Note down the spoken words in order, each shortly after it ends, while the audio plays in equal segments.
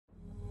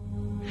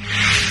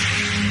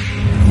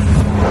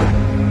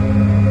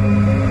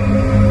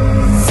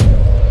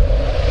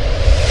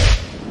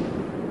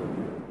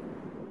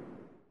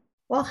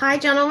Well, hi,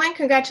 gentlemen.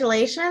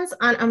 Congratulations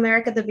on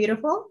America the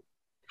Beautiful.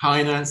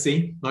 Hi,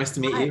 Nancy. Nice to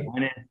meet Hi.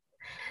 you.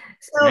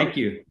 So, Thank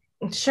you.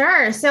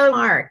 sure. So,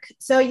 Mark,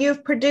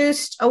 you've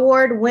produced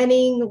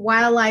award-winning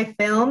wildlife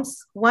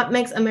films. What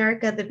makes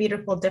America the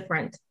Beautiful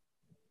different?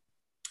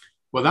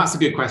 Well, that's a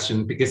good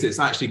question because it's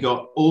actually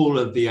got all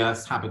of the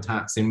Earth's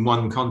habitats in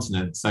one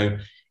continent. So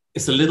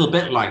it's a little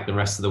bit like the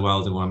rest of the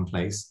world in one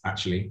place,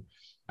 actually.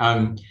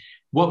 Um,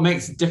 what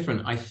makes it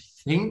different,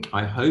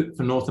 I hope,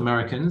 for North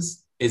Americans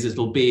is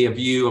it'll be a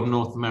view of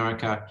North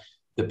America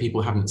that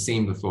people haven't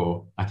seen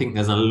before. I think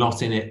there's a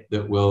lot in it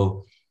that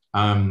will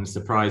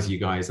surprise you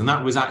guys. And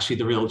that was actually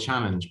the real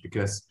challenge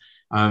because,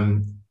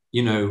 um,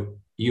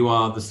 you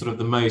are the sort of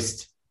the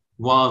most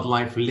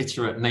wildlife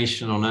literate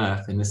nation on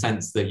earth in the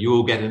sense that you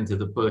all get into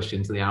the bush,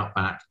 into the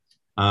outback.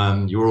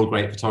 You're all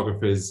great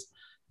photographers.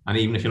 And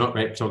even if you're not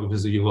great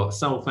photographers, you've got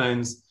cell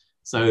phones.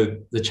 So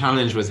the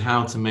challenge was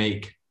how to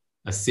make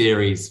a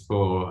series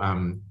for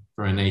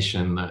a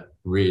nation that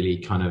really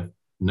kind of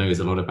knows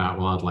a lot about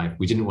wildlife.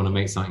 We didn't want to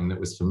make something that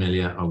was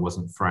familiar or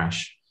wasn't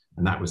fresh.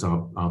 And that was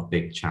our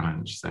big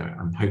challenge. So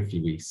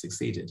hopefully we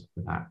succeeded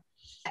with that.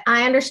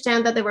 I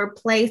understand that they were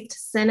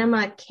placed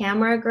cinema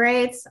camera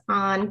grades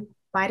on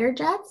fighter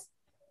jets.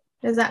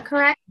 Is that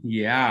correct?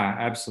 Yeah,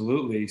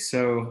 absolutely.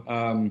 So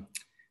I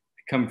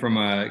come from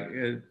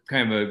a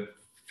kind of a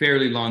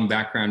fairly long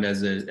background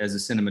as a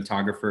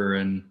cinematographer,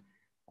 and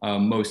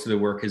most of the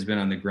work has been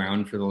on the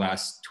ground for the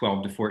last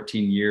 12 to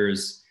 14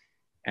 years.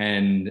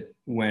 And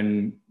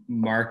when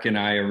Mark and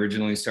I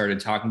originally started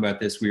talking about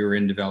this, we were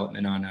in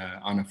development on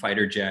a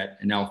fighter jet,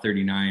 an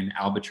L-39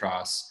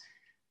 Albatross,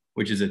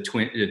 which is a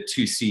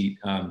two-seat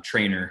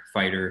trainer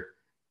fighter.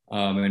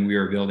 And we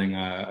were building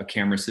a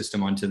camera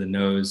system onto the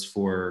nose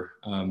for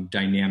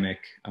dynamic,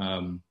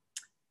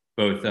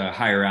 both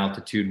higher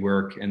altitude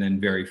work and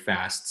then very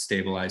fast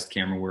stabilized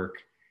camera work,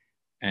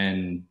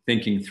 and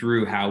thinking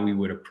through how we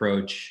would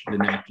approach the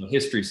natural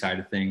history side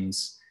of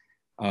things,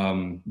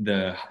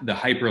 the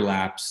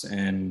hyperlapse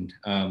and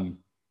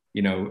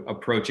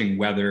approaching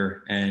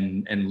weather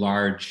and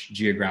large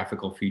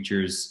geographical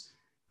features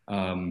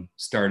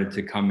started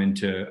to come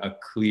into a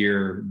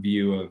clear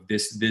view of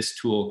this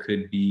tool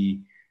could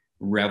be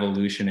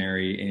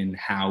revolutionary in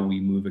how we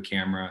move a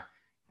camera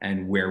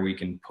and where we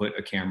can put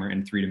a camera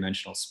in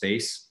three-dimensional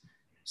space.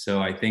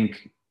 So I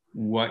think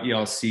what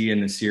y'all see in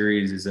the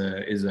series is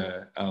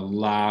a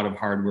lot of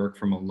hard work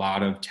from a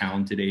lot of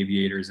talented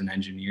aviators and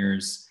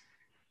engineers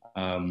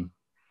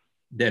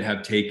that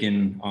have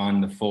taken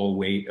on the full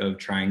weight of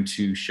trying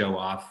to show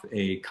off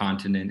a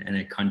continent and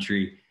a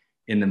country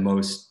in the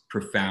most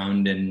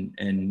profound and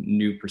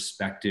new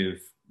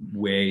perspective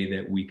way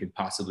that we could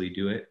possibly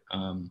do it.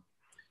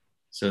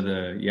 So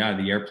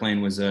the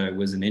airplane was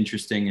an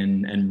interesting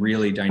and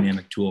really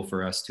dynamic tool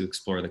for us to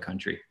explore the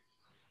country.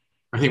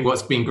 I think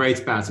what's been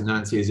great about it,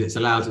 Nancy, is it's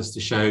allowed us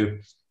to show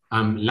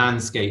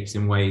landscapes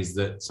in ways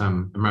that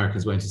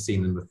Americans won't have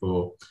seen them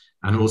before,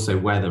 and also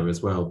weather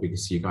as well,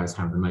 because you guys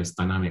have the most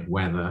dynamic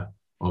weather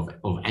of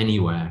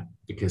anywhere,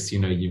 because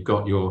you've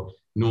got your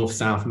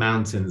north-south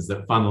mountains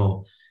that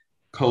funnel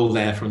cold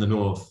air from the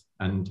north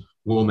and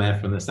warm air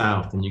from the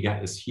south, and you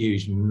get this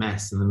huge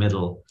mess in the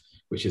middle,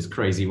 which is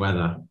crazy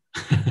weather.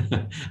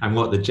 And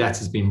what the jet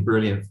has been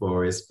brilliant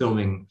for is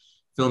filming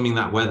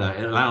that weather.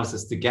 It allows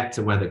us to get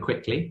to weather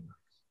quickly,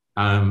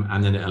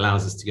 and then it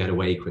allows us to get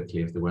away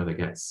quickly if the weather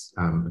gets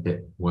a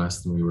bit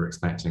worse than we were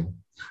expecting.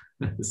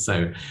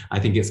 So I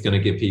think it's going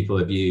to give people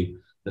a view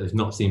that they've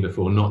not seen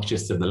before, not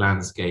just of the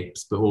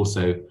landscapes, but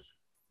also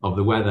of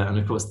the weather. And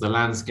of course, the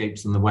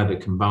landscapes and the weather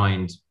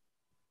combined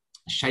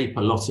shape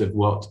a lot of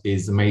what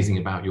is amazing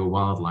about your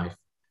wildlife.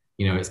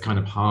 It's kind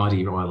of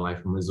hardy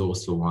wildlife and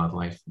resourceful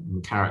wildlife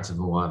and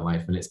characterful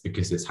wildlife. And it's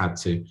because it's had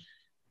to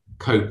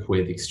cope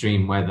with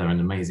extreme weather and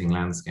amazing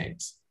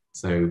landscapes.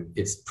 So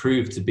it's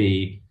proved to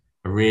be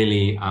a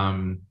really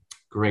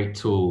great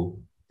tool,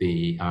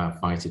 the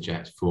fighter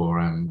jet,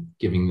 for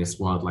giving this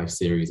wildlife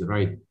series a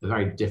very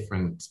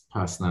different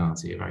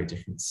personality, a very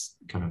different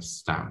kind of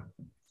stamp.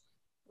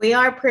 We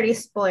are pretty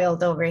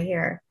spoiled over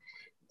here.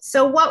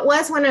 So what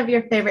was one of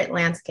your favorite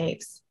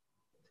landscapes?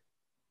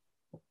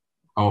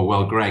 Oh,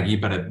 well, Greg, you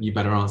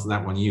better answer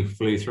that one. You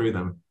flew through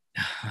them.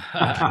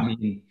 I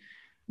mean,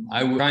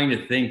 I'm trying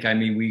to think. I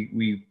mean,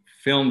 we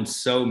filmed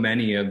so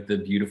many of the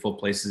beautiful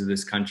places of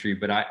this country,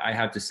 but I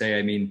have to say,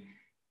 I mean,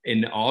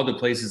 in all the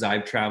places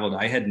I've traveled,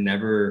 I had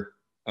never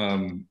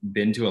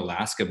been to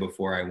Alaska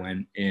before I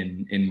went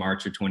in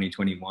March of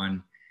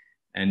 2021.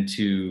 And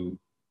to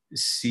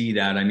see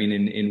that, I mean,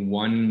 in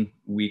 1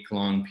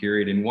 week-long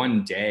period, in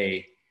one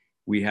day,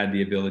 we had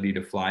the ability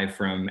to fly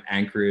from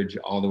Anchorage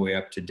all the way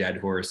up to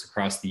Deadhorse,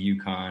 across the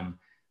Yukon,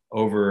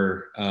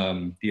 over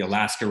the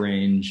Alaska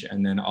range,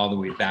 and then all the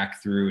way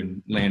back through,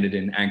 and landed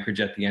in Anchorage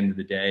at the end of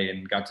the day,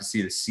 and got to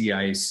see the sea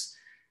ice,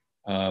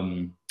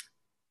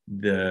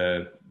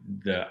 the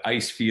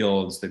ice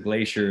fields, the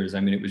glaciers. I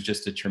mean, it was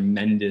just a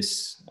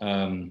tremendous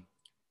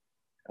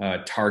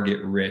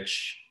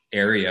target-rich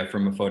area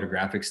from a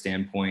photographic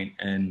standpoint.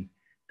 And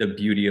the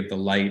beauty of the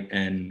light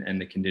and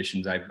the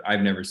conditions.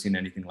 I've never seen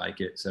anything like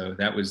it. So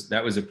that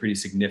was a pretty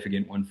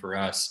significant one for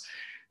us.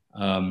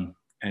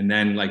 And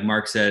then, like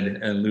Mark said,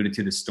 alluded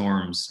to the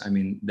storms. I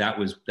mean, that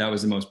was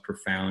the most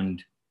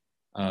profound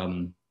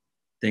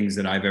things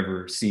that I've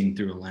ever seen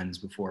through a lens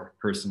before,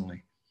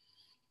 personally.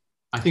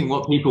 I think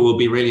what people will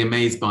be really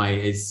amazed by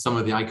is some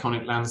of the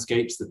iconic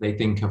landscapes that they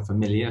think are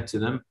familiar to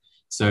them.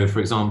 So, for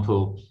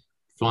example,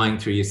 flying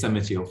through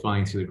Yosemite or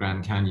flying through the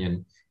Grand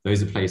Canyon,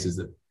 those are places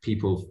that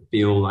people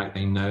feel like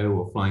they know,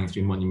 or flying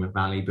through Monument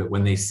Valley. But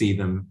when they see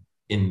them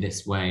in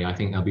this way, I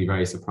think they'll be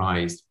very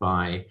surprised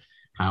by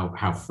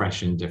how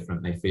fresh and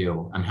different they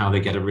feel, and how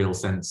they get a real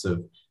sense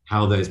of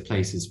how those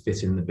places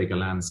fit in the bigger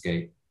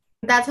landscape.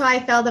 That's how I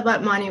felt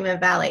about Monument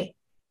Valley.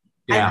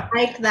 Yeah. I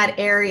liked that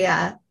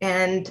area,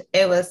 and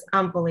it was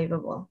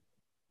unbelievable.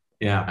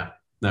 Yeah,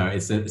 no,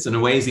 it's an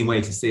amazing way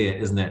to see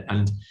it, isn't it?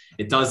 And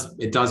it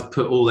does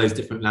put all those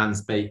different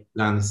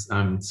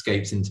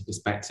landscapes into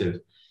perspective,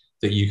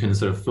 that you can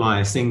sort of fly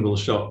a single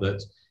shot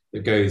that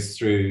goes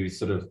through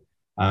sort of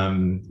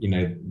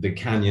the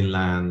canyon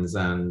lands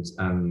and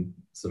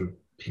sort of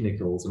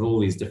pinnacles and all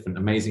these different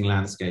amazing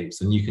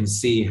landscapes, and you can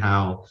see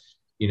how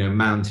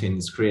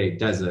mountains create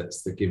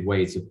deserts that give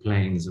way to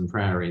plains and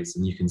prairies,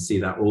 and you can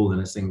see that all in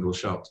a single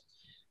shot,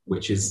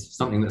 which is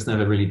something that's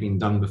never really been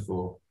done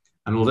before.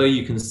 And although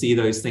you can see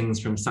those things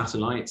from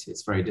satellite,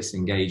 it's very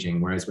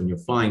disengaging, whereas when you're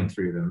flying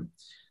through them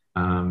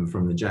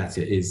from the jet,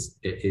 it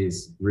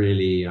is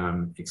really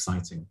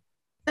exciting.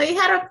 So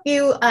you had a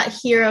few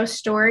hero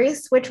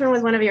stories. Which one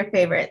was one of your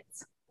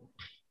favorites?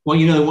 Well,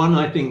 the one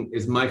I think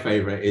is my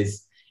favorite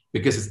is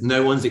because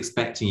no one's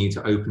expecting you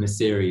to open a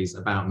series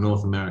about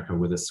North America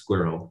with a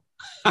squirrel.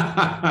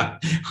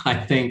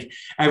 I think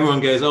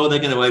everyone goes, oh, they're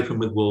going to open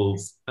with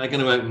wolves. They're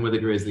going to open with a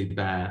grizzly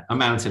bear, a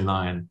mountain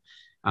lion.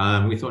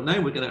 We thought, no,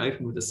 we're going to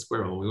open with a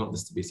squirrel. We want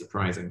this to be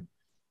surprising.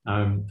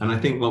 And I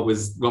think what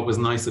was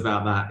nice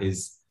about that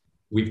is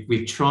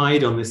we've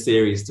tried on this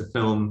series to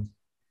film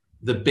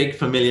the big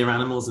familiar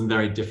animals in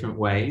very different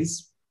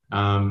ways,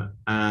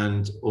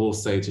 and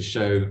also to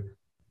show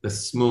the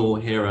small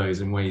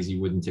heroes in ways you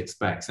wouldn't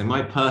expect. So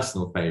my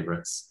personal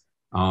favorites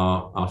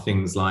are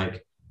things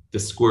like the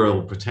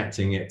squirrel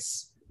protecting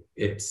its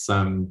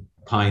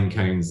pine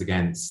cones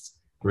against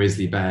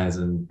grizzly bears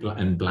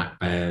and black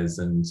bears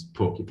and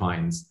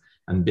porcupines,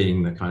 and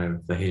being the kind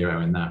of the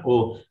hero in that,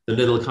 or the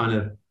little kind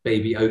of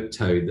baby oak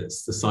toad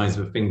that's the size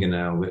of a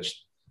fingernail,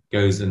 which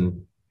goes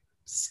and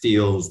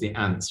steals the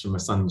ants from a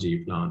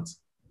sundew plant.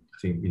 I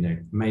think,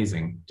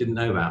 amazing. Didn't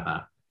know about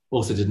that.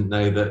 Also didn't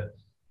know that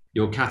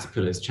your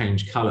caterpillars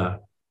change color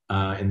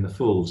in the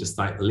fall, just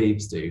like the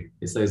leaves do.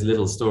 It's those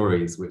little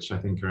stories which I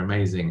think are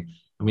amazing.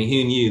 I mean,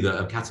 who knew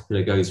that a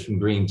caterpillar goes from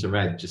green to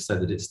red just so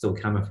that it's still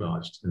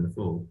camouflaged in the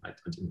fall? I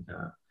didn't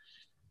know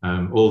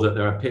that. Or that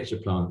there are pitcher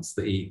plants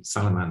that eat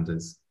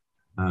salamanders.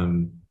 I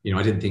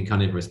didn't think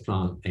carnivorous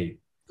plant ate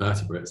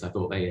vertebrates. I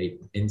thought they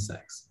ate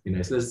insects.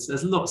 So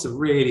there's lots of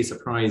really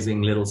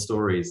surprising little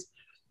stories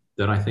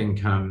that I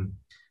think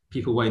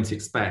people won't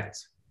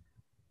expect.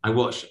 I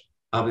watch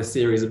other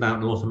series about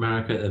North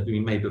America that have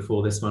been made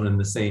before this one, and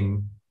the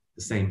same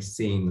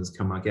scenes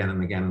come again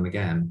and again and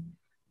again.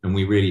 And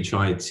we really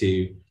tried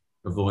to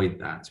avoid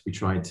that. We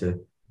tried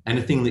to,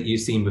 anything that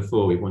you've seen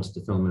before, we wanted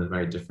to film in a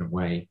very different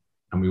way.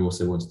 And we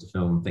also wanted to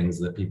film things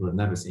that people had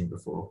never seen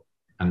before,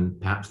 and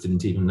perhaps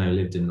didn't even know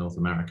lived in North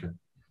America,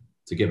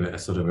 to give it a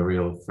sort of a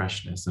real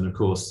freshness. And of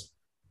course,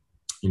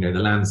 the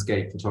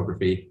landscape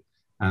photography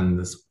and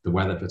the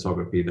weather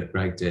photography that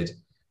Greg did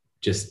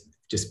just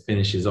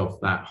finishes off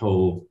that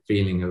whole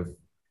feeling of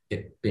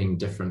it being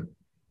different,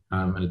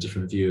 and a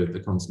different view of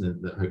the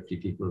continent that hopefully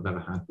people have ever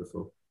had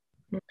before.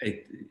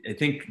 I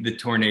think the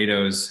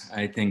tornadoes,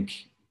 I think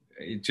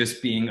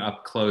just being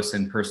up close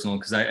and personal,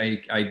 because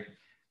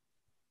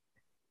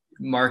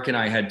Mark and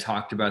I had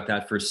talked about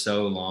that for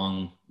so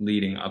long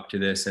leading up to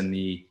this, and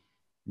the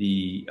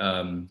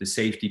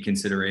safety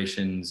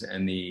considerations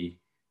and the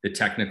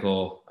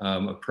technical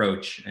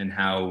approach, and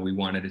how we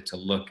wanted it to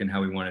look and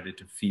how we wanted it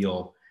to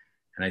feel.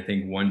 And I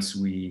think once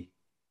we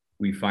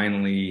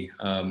finally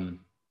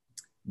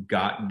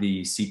got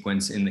the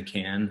sequence in the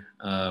can,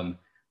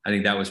 I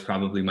think that was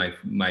probably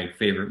my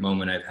favorite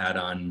moment I've had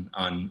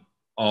on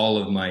all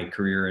of my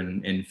career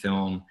in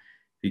film,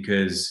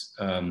 because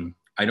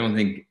I don't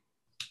think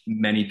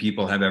many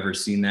people have ever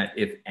seen that,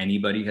 if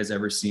anybody has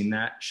ever seen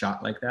that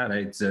shot like that.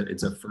 It's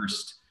a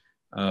first,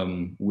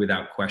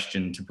 without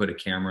question, to put a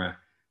camera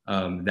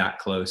that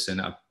close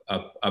and up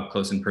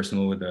close and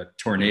personal with a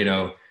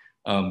tornado,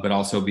 but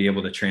also be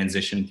able to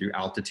transition through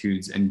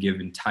altitudes and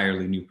give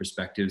entirely new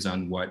perspectives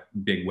on what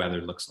big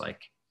weather looks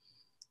like.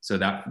 So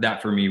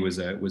that for me was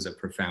a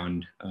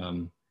profound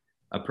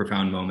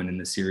moment in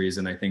the series.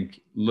 And I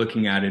think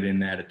looking at it in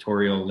the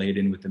editorial, laid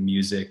in with the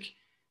music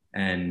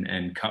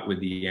and cut with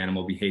the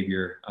animal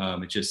behavior,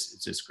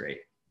 it's just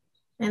great.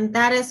 And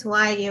that is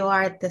why you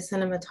are the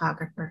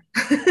cinematographer.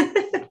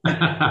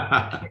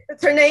 The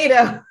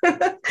tornado.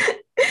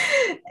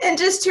 And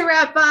just to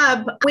wrap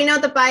up, we know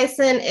the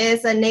bison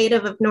is a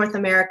native of North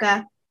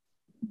America.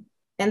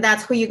 and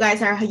that's who you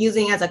guys are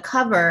using as a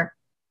cover.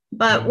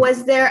 But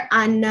was there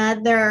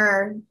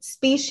another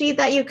species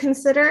that you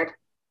considered?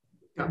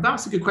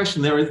 That's a good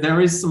question.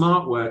 There is some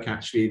artwork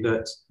actually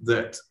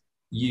that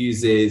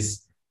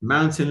uses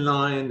mountain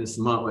lion. There's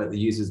some artwork that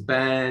uses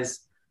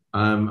bears.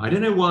 I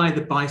don't know why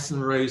the bison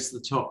rose to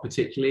the top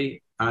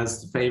particularly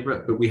as the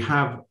favorite, but we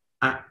have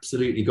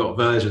absolutely got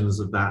versions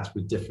of that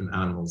with different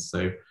animals.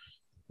 So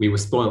we were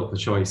spoiled for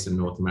choice in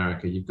North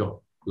America. You've got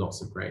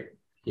lots of great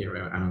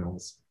hero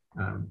animals.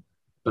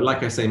 But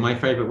like I say, my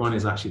favorite one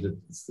is actually the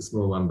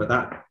small one, but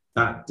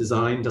that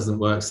design doesn't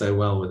work so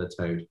well with a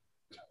toad.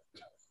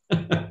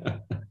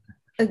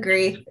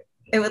 Agree.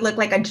 It would look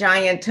like a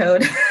giant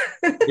toad.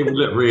 It would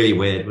look really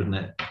weird, wouldn't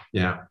it?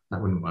 Yeah,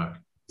 that wouldn't work.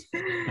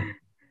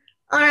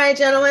 All right,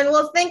 gentlemen.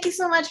 Well, thank you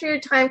so much for your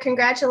time.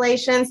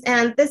 Congratulations.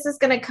 And this is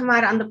going to come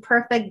out on the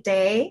perfect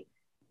day,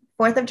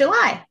 4th of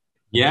July.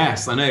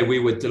 Yes, I know. We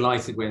were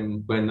delighted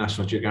when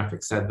National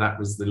Geographic said that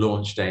was the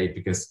launch day,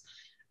 because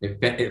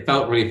it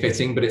felt really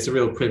fitting, but it's a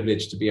real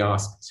privilege to be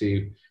asked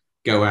to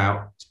go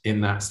out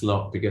in that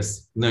slot,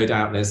 because no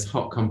doubt there's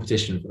hot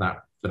competition for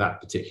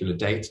that particular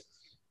date.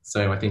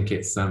 So I think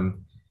it's a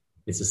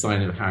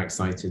sign of how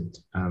excited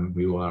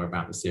we all are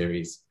about the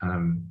series.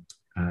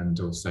 And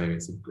also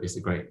it's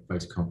a great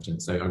vote of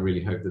confidence. So I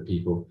really hope that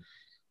people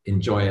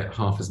enjoy it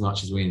half as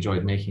much as we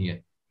enjoyed making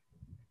it.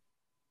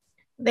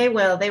 They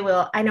will.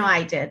 I know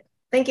I did.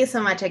 Thank you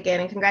so much again,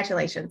 and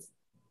congratulations.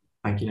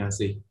 Thank you,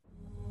 Nancy.